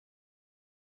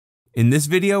In this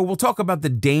video, we'll talk about the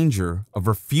danger of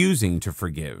refusing to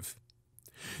forgive.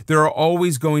 There are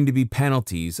always going to be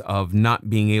penalties of not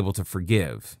being able to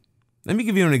forgive. Let me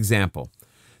give you an example.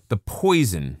 The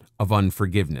poison of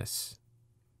unforgiveness.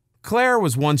 Claire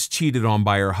was once cheated on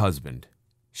by her husband.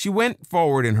 She went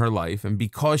forward in her life, and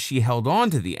because she held on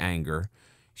to the anger,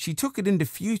 she took it into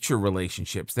future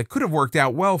relationships that could have worked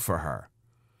out well for her.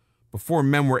 Before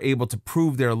men were able to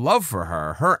prove their love for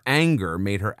her, her anger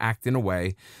made her act in a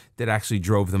way that actually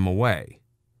drove them away.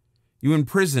 You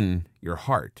imprison your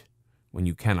heart when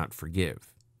you cannot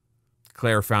forgive.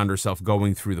 Claire found herself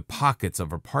going through the pockets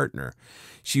of her partner.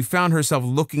 She found herself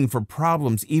looking for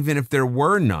problems even if there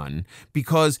were none,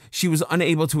 because she was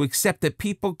unable to accept that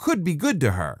people could be good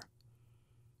to her.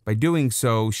 By doing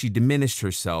so, she diminished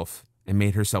herself and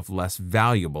made herself less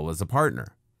valuable as a partner.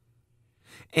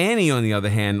 Annie, on the other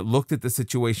hand, looked at the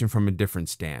situation from a different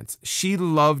stance. She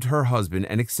loved her husband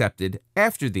and accepted,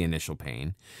 after the initial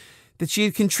pain, that she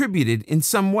had contributed in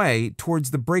some way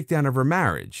towards the breakdown of her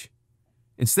marriage.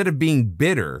 Instead of being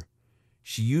bitter,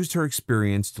 she used her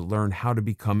experience to learn how to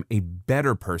become a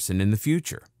better person in the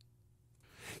future.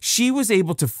 She was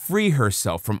able to free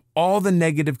herself from all the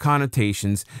negative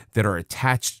connotations that are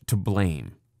attached to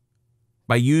blame,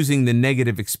 by using the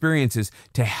negative experiences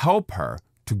to help her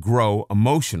to grow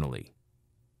emotionally.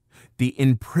 The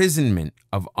imprisonment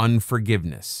of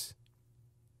unforgiveness.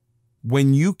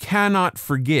 When you cannot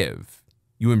forgive,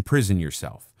 you imprison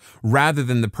yourself, rather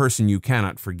than the person you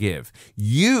cannot forgive.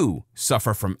 You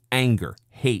suffer from anger,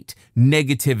 hate,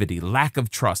 negativity, lack of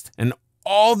trust, and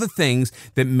all the things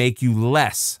that make you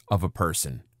less of a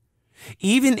person.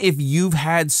 Even if you've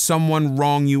had someone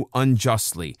wrong you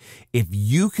unjustly, if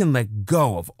you can let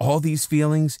go of all these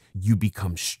feelings, you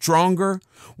become stronger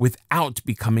without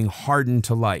becoming hardened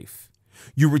to life.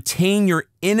 You retain your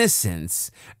innocence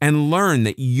and learn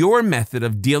that your method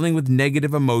of dealing with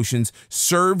negative emotions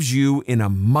serves you in a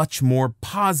much more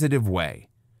positive way.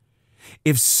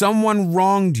 If someone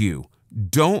wronged you,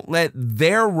 don't let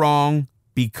their wrong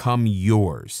become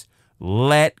yours.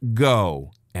 Let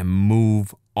go and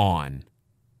move on.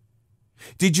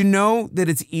 Did you know that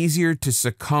it's easier to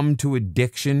succumb to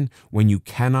addiction when you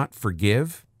cannot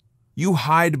forgive? You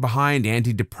hide behind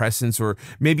antidepressants, or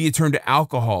maybe you turn to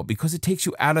alcohol because it takes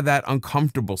you out of that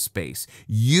uncomfortable space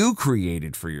you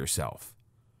created for yourself.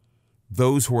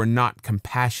 Those who are not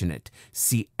compassionate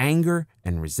see anger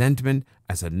and resentment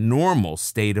as a normal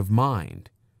state of mind.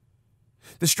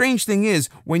 The strange thing is,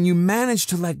 when you manage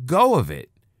to let go of it,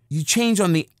 you change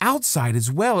on the outside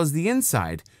as well as the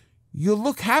inside. You'll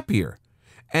look happier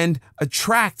and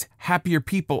attract happier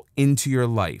people into your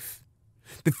life.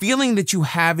 The feeling that you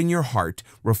have in your heart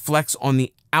reflects on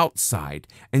the outside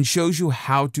and shows you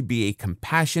how to be a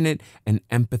compassionate and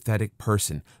empathetic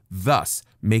person, thus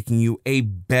making you a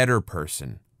better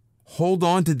person. Hold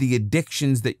on to the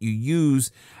addictions that you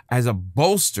use as a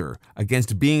bolster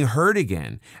against being hurt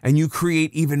again, and you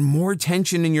create even more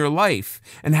tension in your life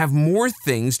and have more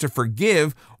things to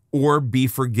forgive or be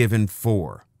forgiven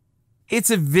for. It's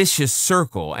a vicious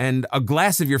circle, and a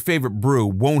glass of your favorite brew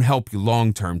won't help you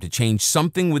long-term to change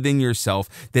something within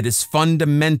yourself that is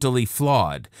fundamentally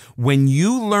flawed. When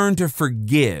you learn to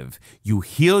forgive, you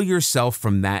heal yourself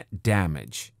from that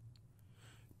damage.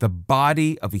 The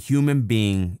body of a human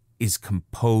being is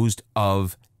composed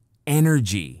of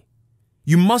energy.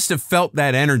 You must have felt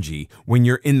that energy when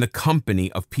you're in the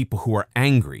company of people who are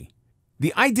angry.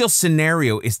 The ideal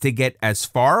scenario is to get as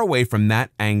far away from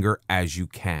that anger as you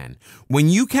can. When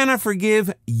you cannot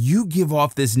forgive, you give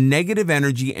off this negative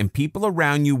energy, and people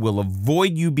around you will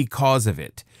avoid you because of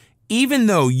it. Even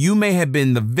though you may have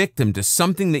been the victim to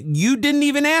something that you didn't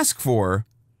even ask for,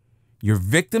 your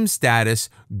victim status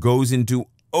goes into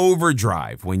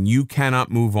overdrive when you cannot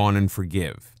move on and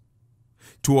forgive.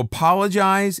 To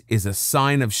apologize is a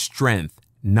sign of strength,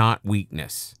 not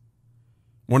weakness.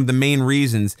 One of the main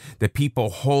reasons that people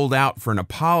hold out for an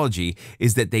apology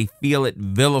is that they feel it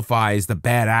vilifies the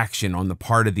bad action on the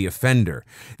part of the offender.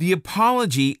 The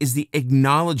apology is the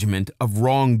acknowledgement of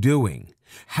wrongdoing.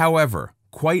 However,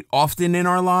 quite often in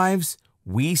our lives,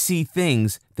 we see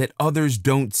things that others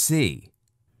don't see.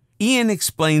 Ian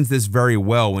explains this very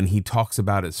well when he talks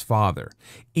about his father.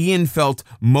 Ian felt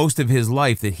most of his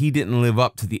life that he didn't live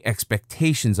up to the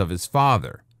expectations of his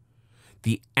father.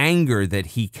 The anger that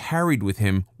he carried with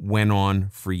him went on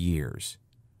for years.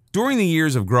 During the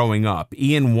years of growing up,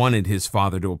 Ian wanted his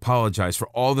father to apologize for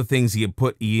all the things he had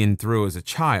put Ian through as a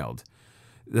child.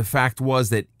 The fact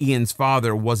was that Ian's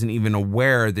father wasn't even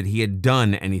aware that he had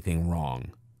done anything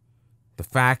wrong. The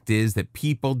fact is that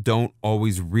people don't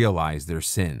always realize their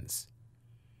sins.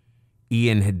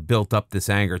 Ian had built up this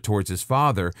anger towards his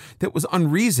father that was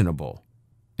unreasonable.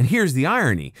 And here's the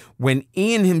irony. When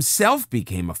Ian himself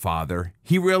became a father,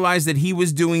 he realized that he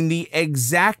was doing the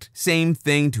exact same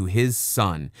thing to his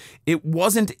son. It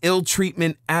wasn't ill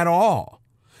treatment at all.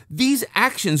 These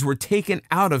actions were taken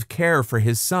out of care for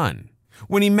his son.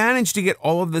 When he managed to get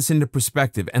all of this into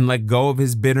perspective and let go of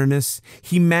his bitterness,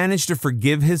 he managed to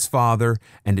forgive his father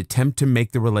and attempt to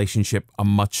make the relationship a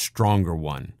much stronger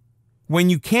one. When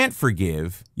you can't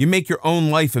forgive, you make your own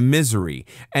life a misery,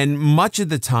 and much of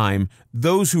the time,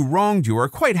 those who wronged you are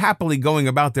quite happily going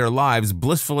about their lives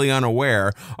blissfully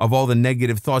unaware of all the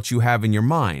negative thoughts you have in your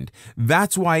mind.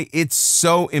 That's why it's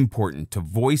so important to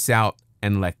voice out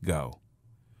and let go.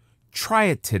 Try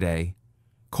it today.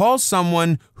 Call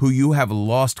someone who you have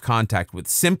lost contact with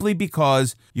simply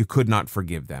because you could not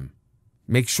forgive them.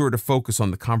 Make sure to focus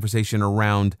on the conversation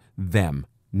around them,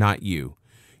 not you.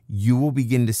 You will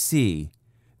begin to see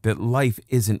that life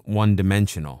isn't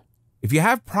one-dimensional. If you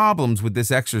have problems with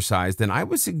this exercise, then I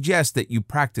would suggest that you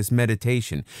practice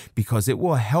meditation because it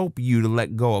will help you to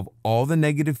let go of all the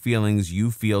negative feelings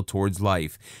you feel towards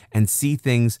life and see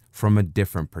things from a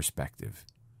different perspective.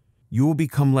 You will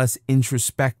become less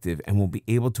introspective and will be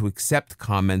able to accept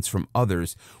comments from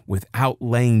others without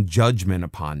laying judgment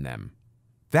upon them.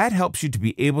 That helps you to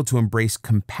be able to embrace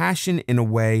compassion in a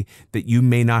way that you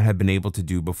may not have been able to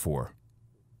do before.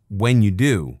 When you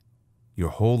do, your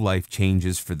whole life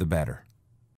changes for the better.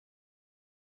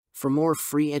 For more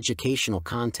free educational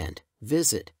content,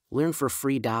 visit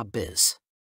learnforfree.biz.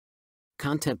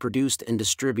 Content produced and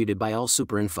distributed by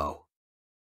AllSuperInfo.